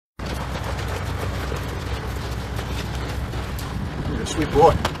sweet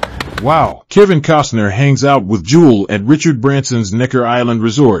boy. Wow. Kevin Costner hangs out with Jewel at Richard Branson's Necker Island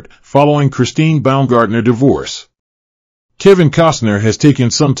Resort following Christine Baumgartner divorce. Kevin Costner has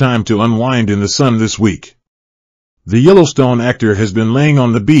taken some time to unwind in the sun this week. The Yellowstone actor has been laying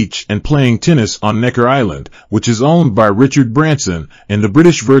on the beach and playing tennis on Necker Island, which is owned by Richard Branson in the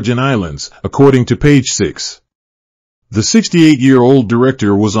British Virgin Islands, according to Page 6. The 68-year-old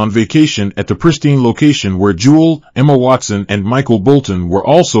director was on vacation at the pristine location where Jewel, Emma Watson, and Michael Bolton were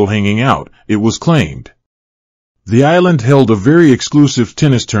also hanging out, it was claimed. The island held a very exclusive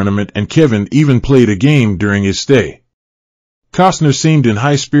tennis tournament and Kevin even played a game during his stay. Costner seemed in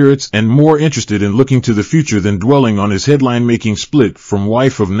high spirits and more interested in looking to the future than dwelling on his headline-making split from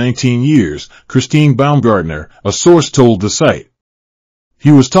wife of 19 years, Christine Baumgartner, a source told the site.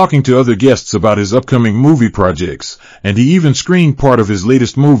 He was talking to other guests about his upcoming movie projects, and he even screened part of his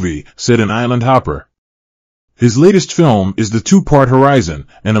latest movie, said an island hopper. His latest film is the two-part Horizon,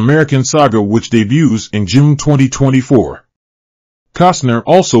 an American saga which debuts in June 2024. Costner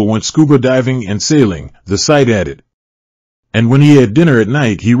also went scuba diving and sailing, the site added. And when he had dinner at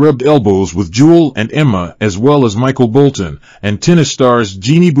night he rubbed elbows with Jewel and Emma as well as Michael Bolton, and tennis stars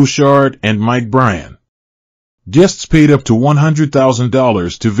Jeannie Bouchard and Mike Bryan. Guests paid up to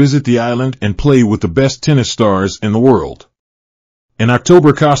 $100,000 to visit the island and play with the best tennis stars in the world. In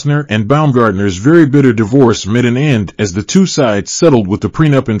October, Costner and Baumgartner's very bitter divorce met an end as the two sides settled with the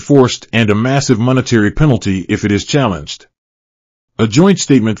prenup enforced and a massive monetary penalty if it is challenged. A joint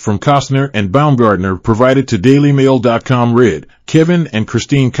statement from Costner and Baumgartner provided to DailyMail.com read, Kevin and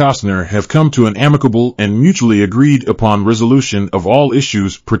Christine Costner have come to an amicable and mutually agreed upon resolution of all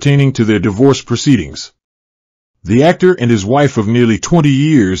issues pertaining to their divorce proceedings. The actor and his wife of nearly 20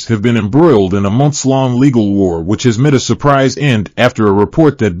 years have been embroiled in a months-long legal war which has met a surprise end after a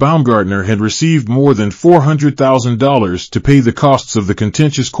report that Baumgartner had received more than $400,000 to pay the costs of the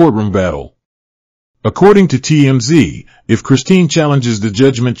contentious courtroom battle. According to TMZ, if Christine challenges the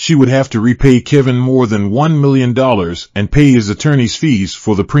judgment she would have to repay Kevin more than $1 million and pay his attorney's fees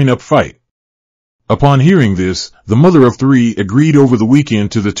for the prenup fight. Upon hearing this, the mother of three agreed over the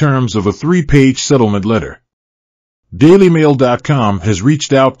weekend to the terms of a 3-page settlement letter. DailyMail.com has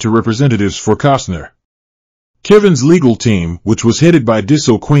reached out to representatives for Costner. Kevin's legal team, which was headed by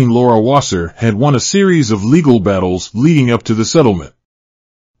Disso Queen Laura Wasser, had won a series of legal battles leading up to the settlement.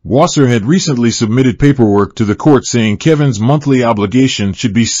 Wasser had recently submitted paperwork to the court saying Kevin's monthly obligation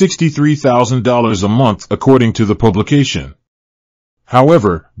should be $63,000 a month according to the publication.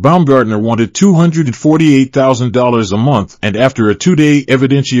 However, Baumgartner wanted $248,000 a month, and after a 2-day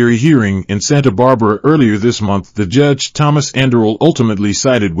evidentiary hearing in Santa Barbara earlier this month, the judge Thomas Anderl ultimately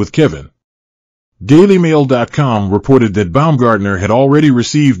sided with Kevin. DailyMail.com reported that Baumgartner had already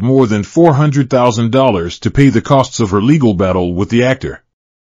received more than $400,000 to pay the costs of her legal battle with the actor.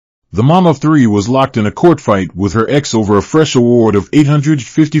 The mom of three was locked in a court fight with her ex over a fresh award of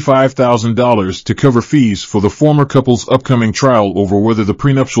 $855,000 to cover fees for the former couple's upcoming trial over whether the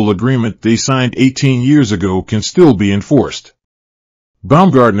prenuptial agreement they signed 18 years ago can still be enforced.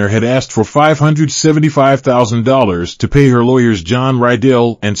 Baumgartner had asked for $575,000 to pay her lawyers John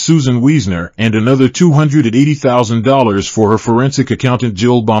Rydell and Susan Wiesner and another $280,000 for her forensic accountant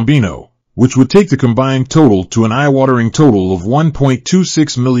Jill Bombino, which would take the combined total to an eye-watering total of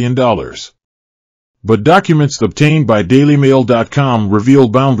 $1.26 million. But documents obtained by DailyMail.com reveal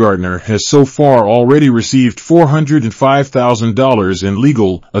Baumgartner has so far already received $405,000 in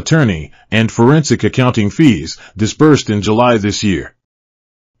legal, attorney, and forensic accounting fees, disbursed in July this year.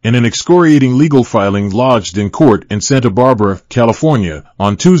 In an excoriating legal filing lodged in court in Santa Barbara, California,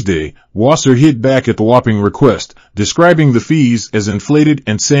 on Tuesday, Wasser hit back at the whopping request, describing the fees as inflated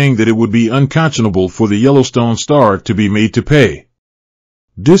and saying that it would be unconscionable for the Yellowstone star to be made to pay.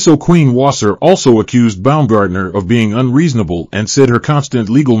 Disso Queen Wasser also accused Baumgartner of being unreasonable and said her constant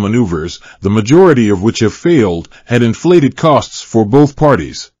legal maneuvers, the majority of which have failed, had inflated costs for both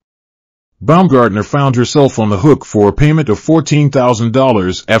parties. Baumgartner found herself on the hook for a payment of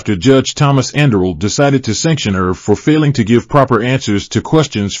 $14,000 after Judge Thomas Anderl decided to sanction her for failing to give proper answers to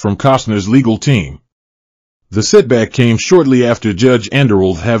questions from Costner's legal team. The setback came shortly after Judge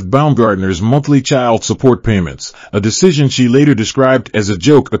Anderl halved Baumgartner's monthly child support payments, a decision she later described as a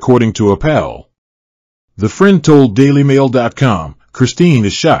joke according to a pal. The friend told DailyMail.com, Christine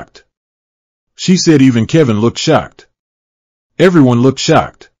is shocked. She said even Kevin looked shocked. Everyone looked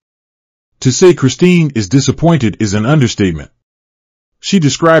shocked. To say Christine is disappointed is an understatement. She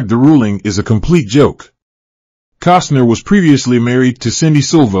described the ruling as a complete joke. Costner was previously married to Cindy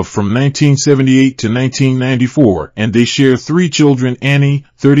Silva from 1978 to 1994, and they share 3 children: Annie,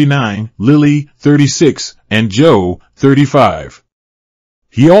 39, Lily, 36, and Joe, 35.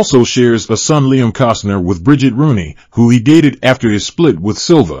 He also shares a son, Liam Costner, with Bridget Rooney, who he dated after his split with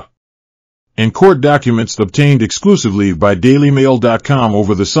Silva. In court documents obtained exclusively by DailyMail.com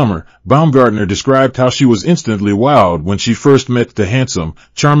over the summer, Baumgartner described how she was instantly wowed when she first met the handsome,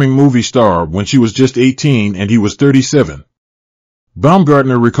 charming movie star when she was just 18 and he was 37.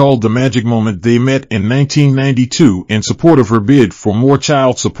 Baumgartner recalled the magic moment they met in 1992 in support of her bid for more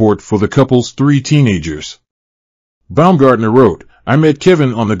child support for the couple's 3 teenagers. Baumgartner wrote, "I met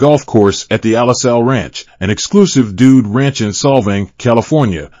Kevin on the golf course at the Alisal Ranch, an exclusive dude ranch in Solvang,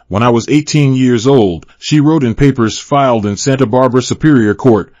 California, when I was 18 years old," she wrote in papers filed in Santa Barbara Superior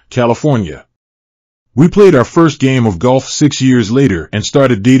Court, California. "We played our first game of golf 6 years later and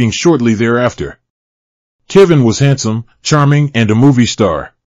started dating shortly thereafter. Kevin was handsome, charming, and a movie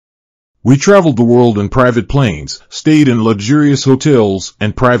star. We traveled the world in private planes, stayed in luxurious hotels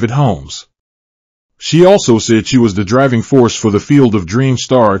and private homes." She also said she was the driving force for the Field of Dreams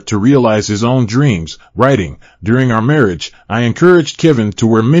star to realize his own dreams, writing, "During our marriage, I encouraged Kevin to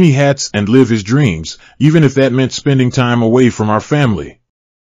wear many hats and live his dreams, even if that meant spending time away from our family.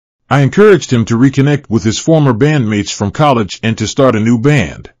 I encouraged him to reconnect with his former bandmates from college and to start a new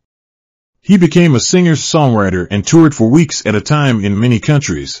band. He became a singer-songwriter and toured for weeks at a time in many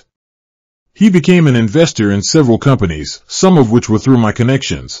countries. He became an investor in several companies, some of which were through my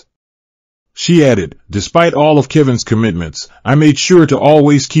connections." She added, "Despite all of Kevin's commitments, I made sure to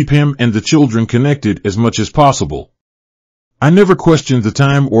always keep him and the children connected as much as possible. I never questioned the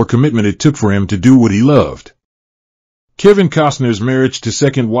time or commitment it took for him to do what he loved." Kevin Costner's marriage to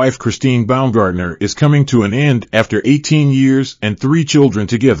second wife Christine Baumgartner is coming to an end after 18 years and 3 children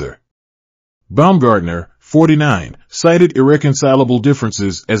together. Baumgartner, 49, cited irreconcilable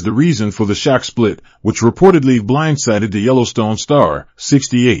differences as the reason for the shock split, which reportedly blindsided the Yellowstone star,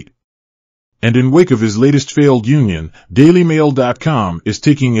 68. And in wake of his latest failed union, DailyMail.com is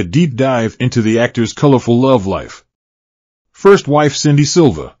taking a deep dive into the actor's colorful love life. First wife Cindy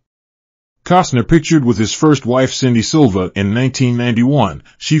Silva. Costner pictured with his first wife Cindy Silva in 1991.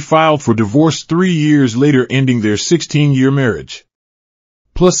 She filed for divorce 3 years later, ending their 16-year marriage.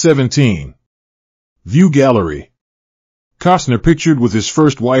 Plus 17. View gallery. Costner pictured with his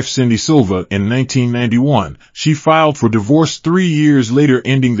first wife Cindy Silva in 1991. She filed for divorce 3 years later,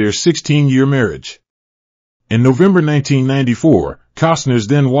 ending their 16-year marriage. In November 1994, Costner's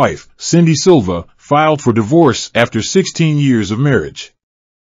then wife, Cindy Silva, filed for divorce after 16 years of marriage.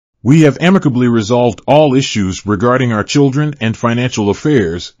 "We have amicably resolved all issues regarding our children and financial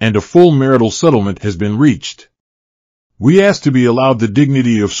affairs, and a full marital settlement has been reached. We ask to be allowed the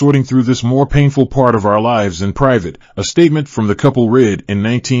dignity of sorting through this more painful part of our lives in private," a statement from the couple read in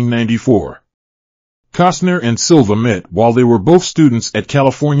 1994. Costner and Silva met while they were both students at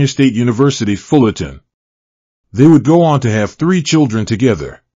California State University, Fullerton. They would go on to have 3 children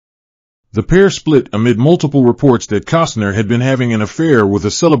together. The pair split amid multiple reports that Costner had been having an affair with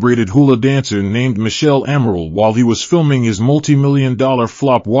a celebrated hula dancer named Michelle Amaral while he was filming his multi-million-dollar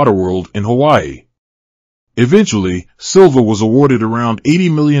flop Waterworld in Hawaii. Eventually, Silva was awarded around $80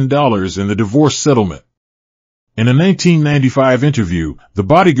 million in the divorce settlement. In a 1995 interview, the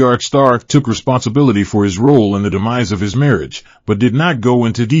Bodyguard star took responsibility for his role in the demise of his marriage, but did not go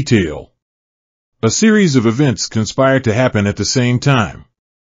into detail. A series of events conspired to happen at the same time.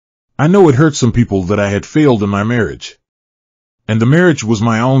 "I know it hurt some people that I had failed in my marriage. And the marriage was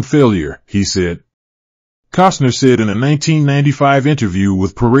my own failure," he said. Costner said in a 1995 interview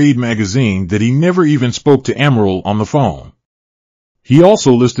with Parade magazine that he never even spoke to Amaral on the phone. He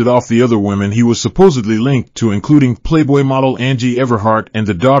also listed off the other women he was supposedly linked to, including Playboy model Angie Everhart and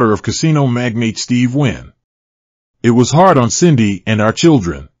the daughter of casino magnate Steve Wynn. "It was hard on Cindy and our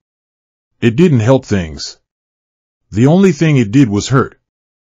children. It didn't help things. The only thing it did was hurt.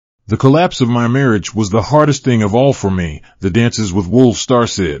 The collapse of my marriage was the hardest thing of all for me," the Dances with Wolves star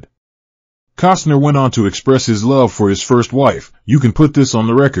said. Costner went on to express his love for his first wife. "You can put this on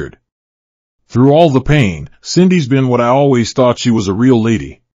the record. Through all the pain, Cindy's been what I always thought she was, a real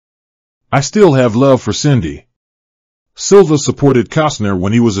lady. I still have love for Cindy." Silva supported Costner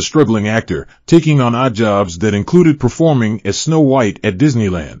when he was a struggling actor, taking on odd jobs that included performing as Snow White at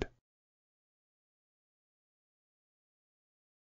Disneyland.